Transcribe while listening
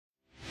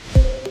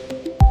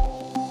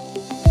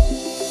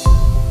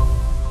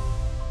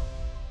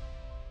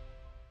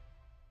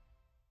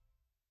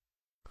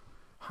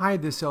Hi,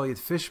 this is Elliot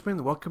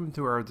Fishman. Welcome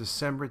to our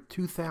December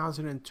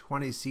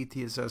 2020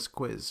 CTisus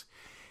quiz.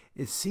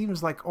 It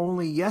seems like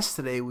only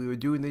yesterday we were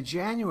doing the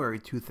January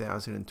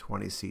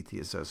 2020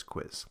 CTisus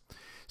quiz.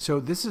 So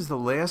this is the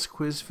last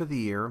quiz for the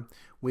year.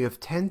 We have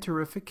 10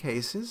 terrific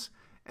cases,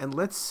 and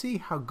let's see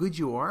how good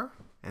you are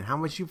and how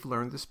much you've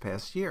learned this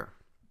past year.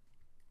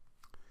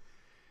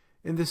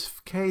 In this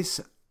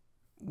case,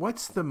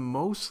 what's the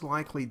most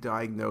likely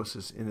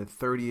diagnosis in a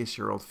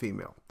 30-ish-year-old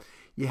female?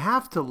 You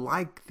have to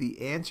like the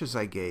answers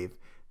I gave.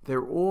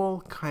 They're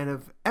all kind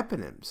of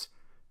eponyms.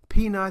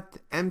 Peanut,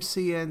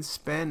 MCN,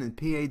 SPEN, and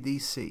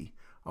PADC.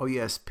 Oh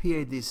yes,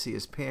 PADC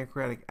is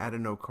pancreatic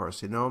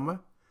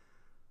adenocarcinoma,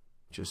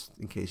 just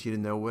in case you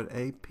didn't know what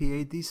a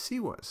PADC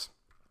was.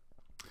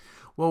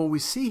 Well, what we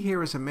see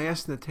here is a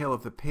mass in the tail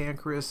of the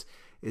pancreas.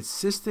 It's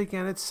cystic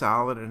and it's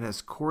solid and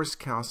has coarse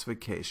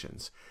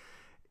calcifications.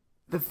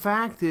 The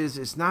fact is,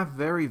 it's not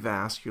very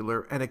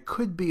vascular and it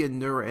could be a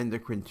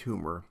neuroendocrine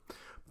tumor.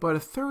 But a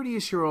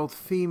 30-ish-year-old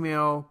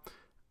female,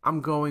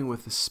 I'm going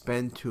with a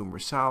SPEN tumor,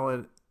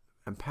 solid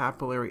and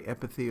papillary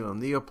epithelial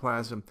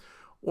neoplasm.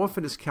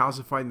 Often is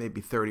calcified,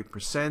 maybe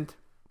 30%.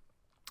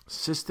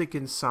 Cystic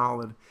and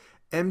solid.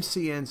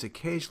 MCN's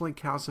occasionally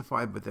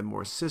calcified, but they're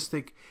more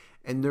cystic.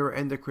 And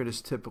neuroendocrine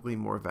is typically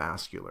more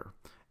vascular.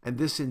 And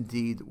this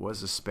indeed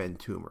was a SPEN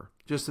tumor.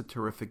 Just a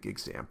terrific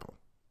example.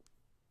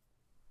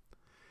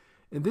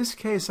 In this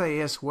case, I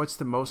asked, what's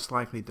the most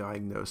likely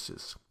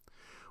diagnosis?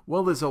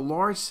 Well, there's a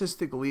large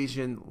cystic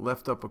lesion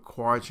left upper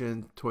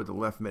quadrant toward the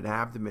left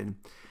mid-abdomen.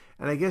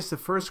 And I guess the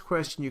first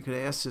question you can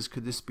ask is,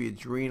 could this be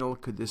adrenal?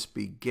 Could this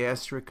be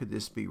gastric? Could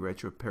this be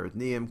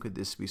retroperitoneum? Could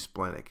this be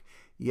splenic?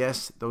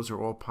 Yes, those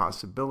are all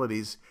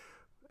possibilities.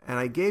 And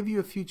I gave you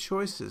a few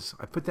choices.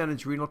 I put down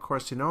adrenal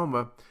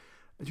carcinoma.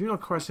 Adrenal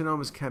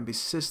carcinomas can be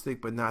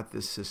cystic, but not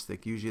this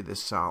cystic. Usually they're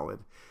solid.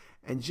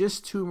 And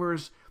GIST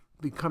tumors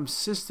become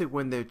cystic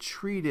when they're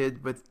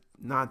treated, but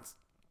not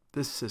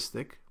this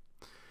cystic.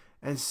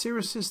 And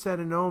serous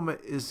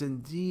cystadenoma is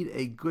indeed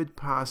a good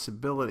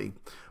possibility.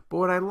 But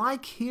what I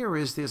like here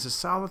is there's a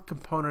solid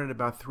component at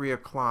about 3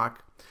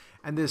 o'clock,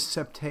 and there's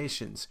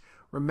septations.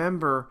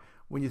 Remember,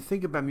 when you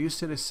think about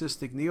mucinous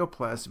cystic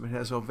neoplasm, it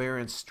has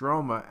ovarian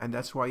stroma, and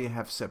that's why you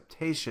have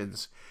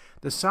septations.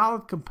 The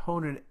solid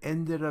component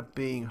ended up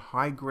being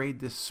high-grade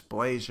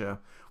dysplasia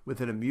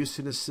with an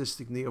mucinous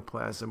cystic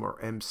neoplasm, or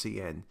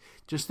MCN.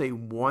 Just a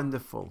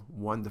wonderful,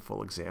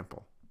 wonderful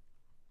example.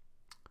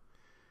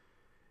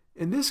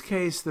 In this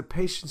case, the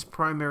patient's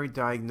primary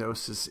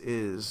diagnosis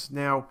is,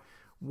 now,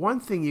 one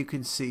thing you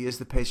can see is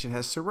the patient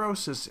has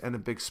cirrhosis and a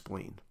big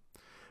spleen.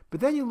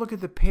 But then you look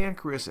at the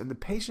pancreas, and the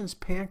patient's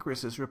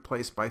pancreas is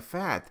replaced by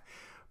fat.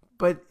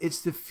 But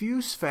it's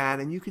diffuse fat,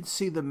 and you can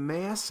see the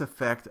mass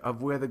effect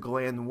of where the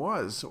gland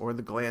was, or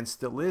the gland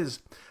still is,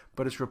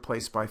 but it's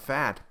replaced by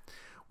fat.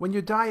 When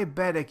you're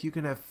diabetic, you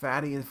can have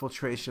fatty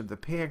infiltration of the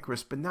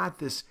pancreas, but not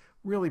this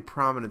really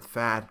prominent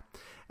fat.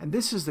 And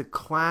this is the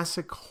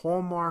classic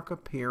hallmark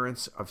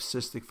appearance of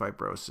cystic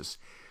fibrosis.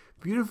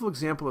 Beautiful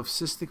example of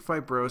cystic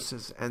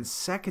fibrosis and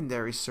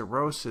secondary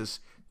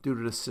cirrhosis due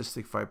to the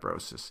cystic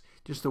fibrosis.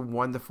 Just a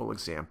wonderful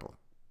example.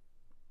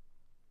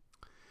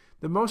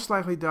 The most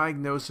likely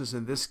diagnosis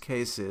in this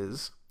case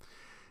is,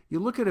 you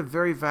look at a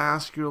very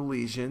vascular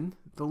lesion,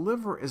 the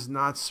liver is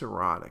not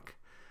cirrhotic.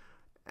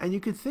 And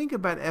you could think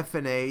about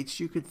FNH,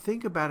 you could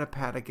think about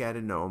hepatic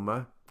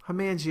adenoma,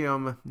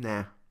 hemangioma,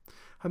 nah.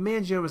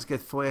 Hemangiomas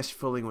get flash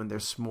filling when they're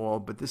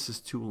small, but this is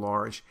too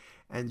large,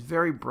 and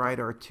very bright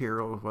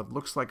arterial with what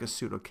looks like a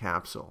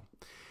pseudocapsule.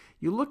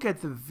 You look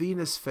at the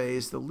venous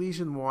phase, the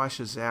lesion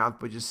washes out,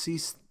 but you see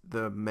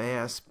the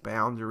mass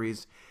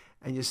boundaries,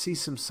 and you see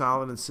some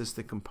solid and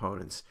cystic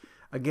components.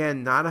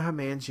 Again, not a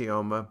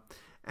hemangioma,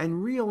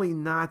 and really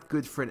not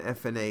good for an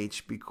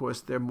FNH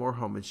because they're more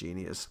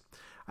homogeneous.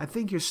 I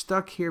think you're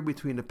stuck here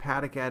between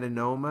hepatic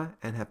adenoma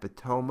and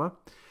hepatoma.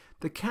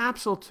 The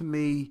capsule, to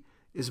me,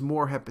 is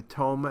more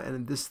hepatoma,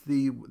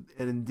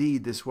 and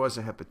indeed this was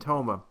a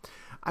hepatoma.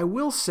 I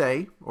will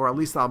say, or at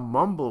least I'll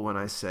mumble when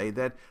I say,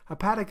 that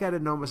hepatic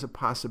adenoma is a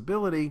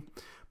possibility,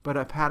 but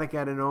hepatic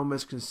adenoma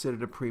is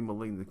considered a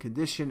premalignant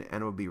condition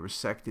and will be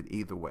resected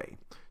either way.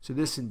 So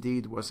this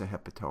indeed was a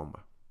hepatoma.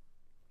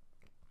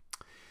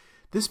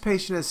 This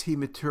patient has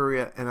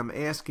hematuria, and I'm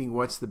asking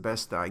what's the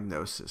best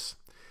diagnosis.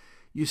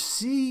 You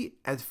see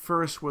at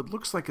first what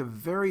looks like a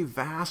very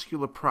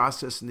vascular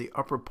process in the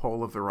upper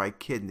pole of the right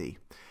kidney.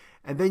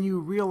 And then you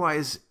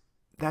realize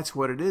that's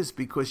what it is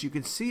because you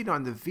can see it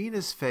on the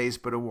venous phase,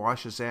 but it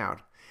washes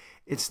out.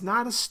 It's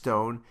not a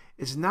stone,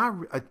 it's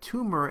not a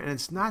tumor, and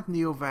it's not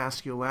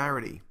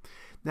neovascularity.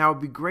 Now,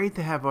 it'd be great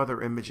to have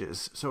other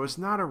images. So it's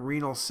not a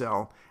renal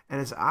cell, and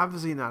it's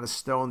obviously not a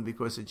stone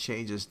because it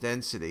changes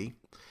density.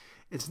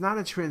 It's not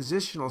a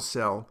transitional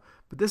cell,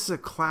 but this is a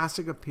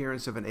classic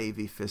appearance of an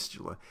AV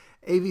fistula.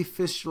 AV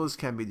fistulas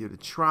can be due to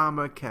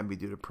trauma, can be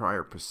due to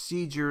prior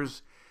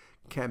procedures,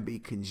 can be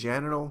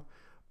congenital,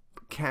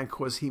 can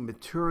cause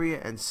hematuria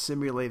and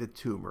simulate a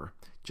tumor.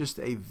 Just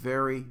a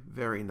very,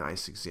 very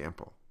nice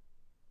example.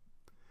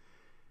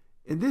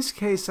 In this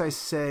case, I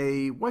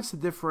say, what's the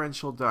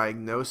differential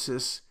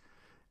diagnosis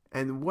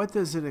and what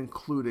does it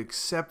include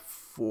except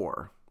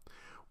for?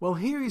 Well,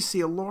 here you see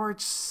a large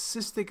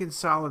cystic and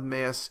solid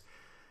mass,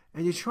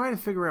 and you're trying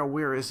to figure out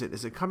where is it.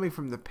 Is it coming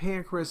from the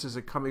pancreas? Is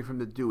it coming from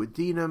the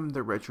duodenum,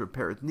 the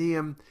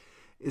retroperitoneum?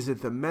 Is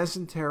it the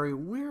mesentery?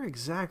 Where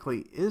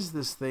exactly is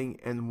this thing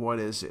and what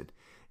is it?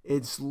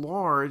 It's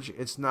large,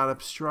 it's not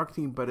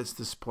obstructing, but it's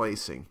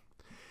displacing.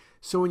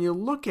 So when you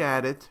look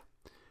at it,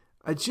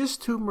 a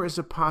GIST tumor is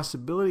a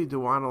possibility.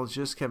 Duodenal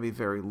GIST can be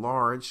very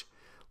large.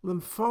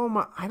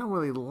 Lymphoma, I don't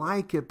really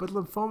like it, but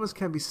lymphomas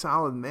can be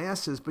solid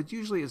masses, but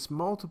usually it's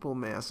multiple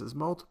masses,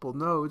 multiple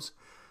nodes.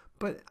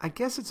 But I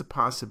guess it's a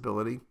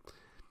possibility.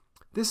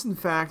 This, in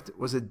fact,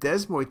 was a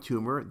desmoid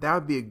tumor. That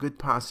would be a good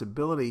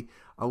possibility.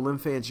 A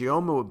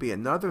lymphangioma would be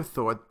another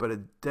thought, but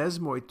a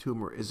desmoid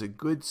tumor is a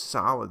good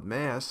solid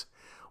mass.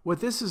 What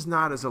this is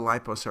not is a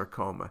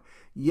liposarcoma.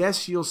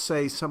 Yes, you'll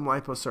say some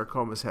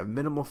liposarcomas have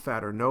minimal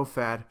fat or no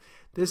fat.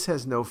 This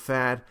has no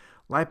fat.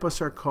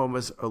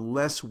 Liposarcomas are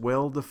less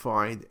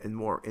well-defined and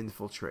more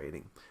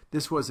infiltrating.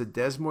 This was a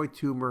desmoid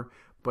tumor,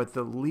 but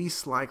the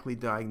least likely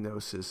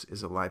diagnosis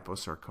is a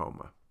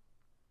liposarcoma.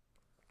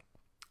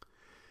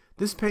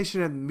 This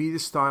patient had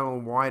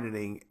mediastinal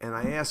widening, and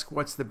I asked,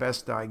 what's the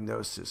best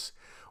diagnosis?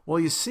 Well,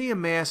 you see a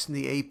mass in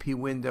the AP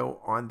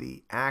window on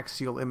the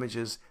axial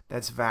images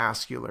that's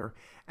vascular,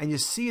 and you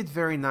see it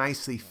very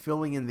nicely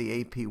filling in the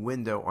AP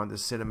window on the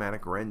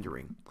cinematic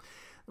rendering.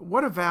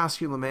 What are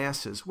vascular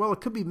masses? Well, it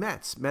could be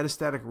METS.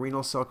 Metastatic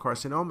renal cell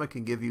carcinoma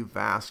can give you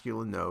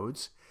vascular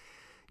nodes.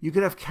 You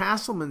could have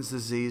Castleman's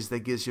disease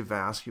that gives you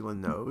vascular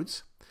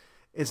nodes.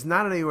 It's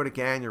not an aortic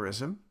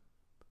aneurysm.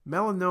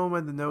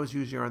 Melanoma, the nodes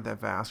usually aren't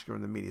that vascular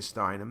in the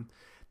mediastinum.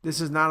 This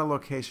is not a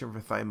location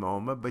for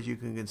thymoma, but you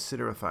can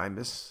consider a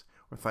thymus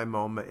or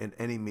thymoma in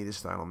any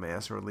mediastinal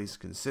mass, or at least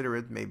consider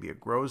it. Maybe it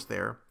grows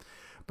there.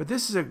 But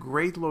this is a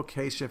great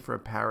location for a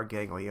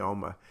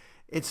paraganglioma.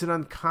 It's an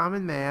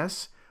uncommon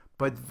mass,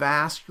 but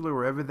vascular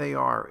wherever they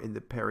are in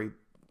the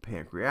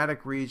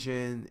peripancreatic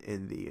region,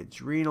 in the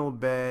adrenal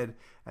bed,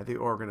 at the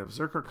organ of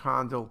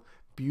Zuckerkandl.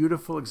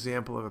 Beautiful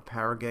example of a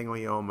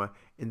paraganglioma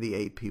in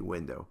the AP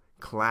window.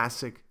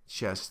 Classic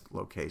chest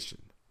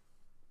location.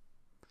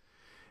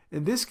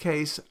 In this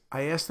case,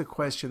 I asked the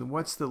question,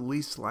 what's the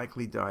least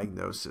likely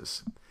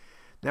diagnosis?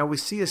 Now we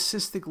see a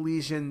cystic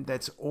lesion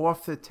that's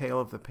off the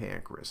tail of the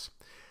pancreas.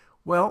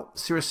 Well,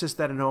 serous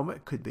cystadenoma,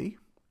 it could be.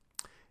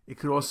 It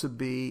could also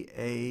be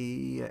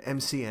a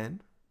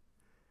MCN.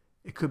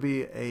 It could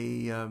be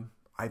a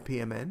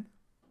IPMN.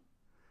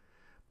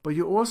 But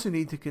you also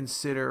need to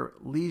consider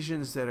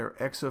lesions that are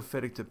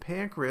exophytic to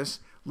pancreas,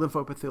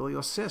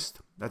 lymphoepithelial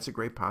cyst. That's a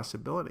great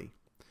possibility.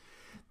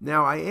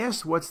 Now, I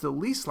asked what's the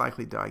least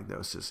likely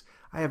diagnosis.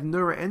 I have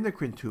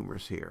neuroendocrine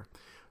tumors here.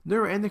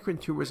 Neuroendocrine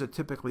tumors are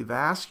typically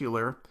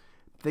vascular.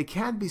 They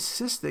can be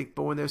cystic,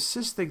 but when they're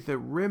cystic, the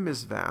rim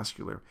is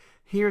vascular.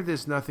 Here,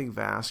 there's nothing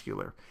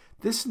vascular.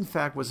 This, in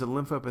fact, was a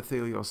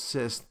lymphoepithelial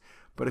cyst,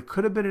 but it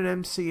could have been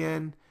an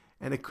MCN,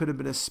 and it could have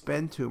been a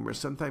SPEN tumor.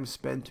 Sometimes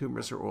SPEN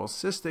tumors are all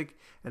cystic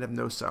and have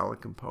no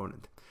solid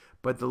component.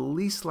 But the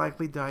least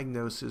likely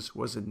diagnosis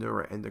was a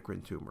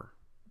neuroendocrine tumor.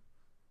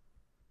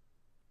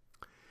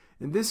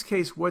 In this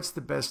case, what's the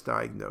best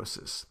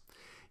diagnosis?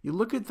 You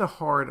look at the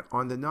heart,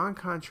 on the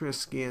non-contrast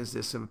scans,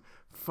 there's some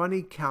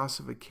funny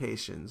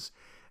calcifications.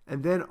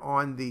 And then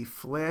on the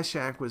flash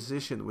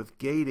acquisition with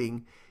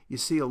gating, you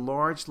see a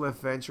large left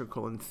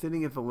ventricle and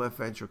thinning of the left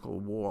ventricle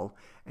wall.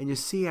 And you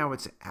see how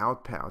it's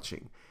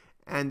outpouching.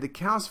 And the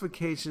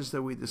calcifications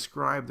that we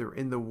described are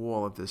in the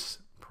wall of this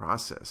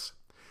process.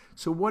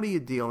 So what are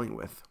you dealing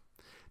with?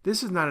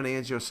 This is not an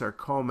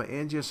angiosarcoma.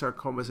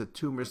 Angiosarcomas are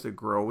tumors that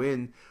grow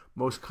in,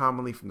 most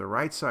commonly from the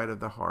right side of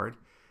the heart.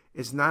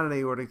 It's not an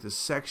aortic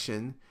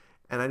dissection,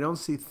 and I don't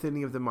see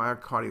thinning of the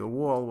myocardial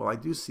wall. Well, I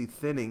do see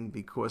thinning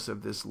because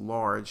of this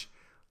large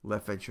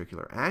left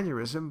ventricular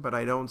aneurysm, but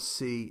I don't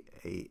see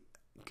an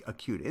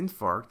acute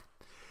infarct.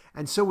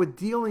 And so we're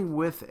dealing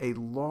with a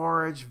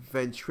large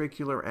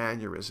ventricular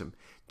aneurysm.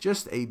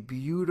 Just a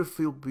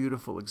beautiful,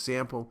 beautiful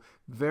example,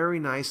 very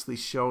nicely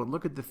shown.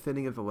 Look at the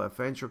thinning of the left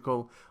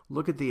ventricle.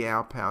 Look at the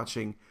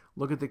outpouching.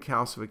 Look at the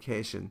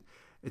calcification.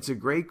 It's a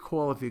great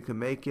call if you can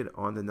make it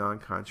on the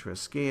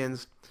non-contrast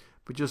scans,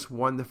 but just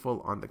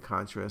wonderful on the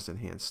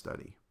contrast-enhanced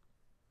study.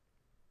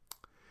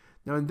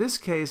 Now, in this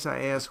case, I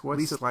ask,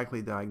 what's the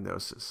likely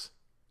diagnosis?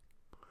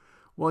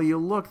 Well, you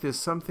look, there's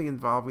something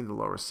involving the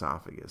lower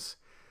esophagus.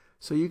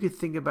 So you could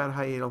think about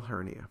hiatal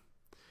hernia.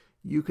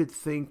 You could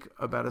think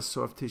about a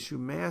soft tissue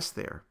mass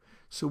there.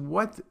 So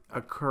what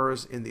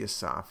occurs in the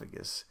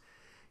esophagus?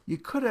 You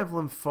could have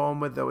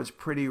lymphoma, though it's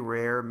pretty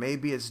rare.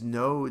 Maybe it's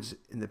nodes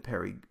in the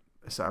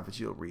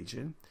periesophageal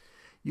region.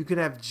 You can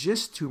have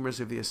GIST tumors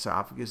of the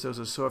esophagus. Those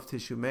are soft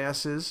tissue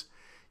masses.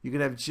 You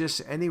can have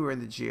GIST anywhere in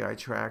the GI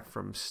tract,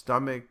 from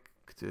stomach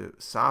to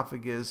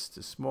esophagus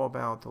to small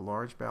bowel to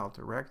large bowel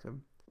to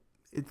rectum.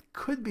 It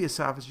could be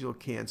esophageal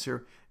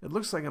cancer. It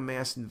looks like a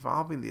mass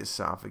involving the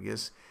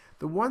esophagus.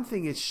 The one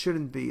thing it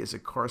shouldn't be is a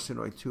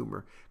carcinoid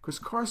tumor, because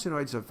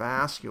carcinoids are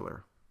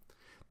vascular.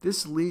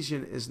 This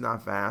lesion is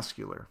not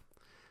vascular.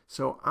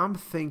 So I'm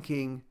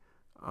thinking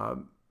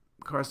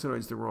carcinoid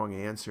is the wrong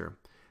answer.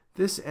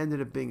 This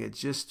ended up being a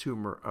GIST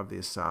tumor of the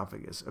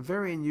esophagus. A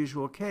very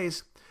unusual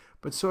case,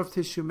 but soft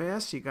tissue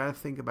mass, you got to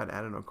think about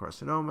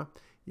adenocarcinoma,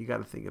 you got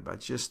to think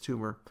about GIST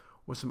tumor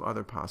or some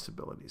other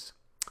possibilities.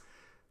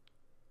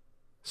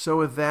 So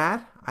with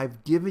that,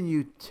 I've given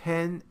you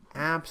 10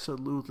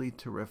 absolutely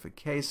terrific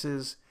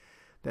cases.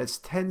 That's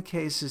 10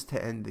 cases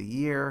to end the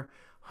year,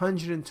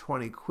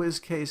 120 quiz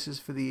cases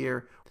for the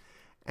year,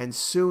 and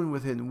soon,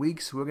 within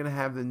weeks, we're going to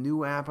have the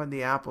new app on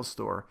the Apple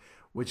Store,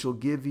 which will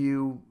give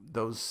you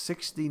those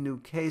 60 new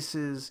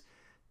cases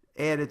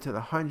added to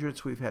the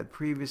hundreds we've had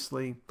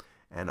previously,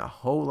 and a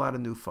whole lot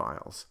of new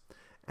files.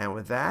 And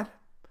with that,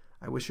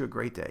 I wish you a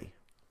great day.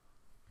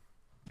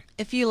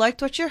 If you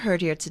liked what you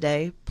heard here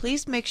today,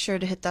 please make sure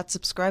to hit that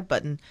subscribe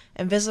button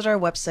and visit our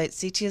website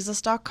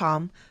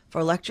ctassist.com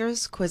for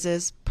lectures,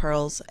 quizzes,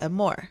 pearls, and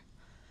more.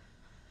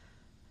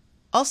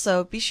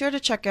 Also, be sure to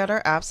check out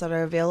our apps that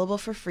are available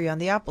for free on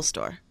the Apple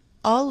Store.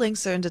 All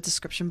links are in the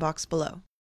description box below.